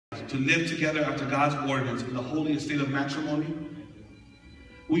to live together after God's ordinance in the holy estate of matrimony?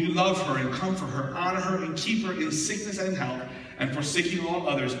 Will you love her and comfort her, honor her and keep her in sickness and health, and forsaking all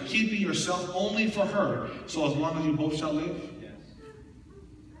others, keeping yourself only for her, so as long as you both shall live?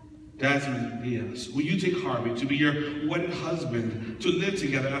 Jasmine, yes. Will you take Harby to be your wedded husband, to live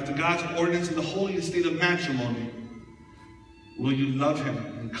together after God's ordinance in the holy estate of matrimony? Will you love him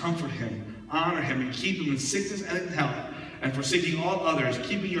and comfort him, honor him and keep him in sickness and in health, and forsaking all others,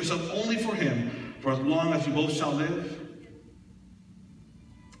 keeping yourself only for him, for as long as you both shall live?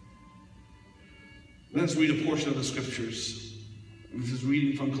 Let's read a portion of the scriptures. This is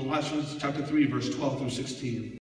reading from Colossians chapter 3, verse 12 through 16.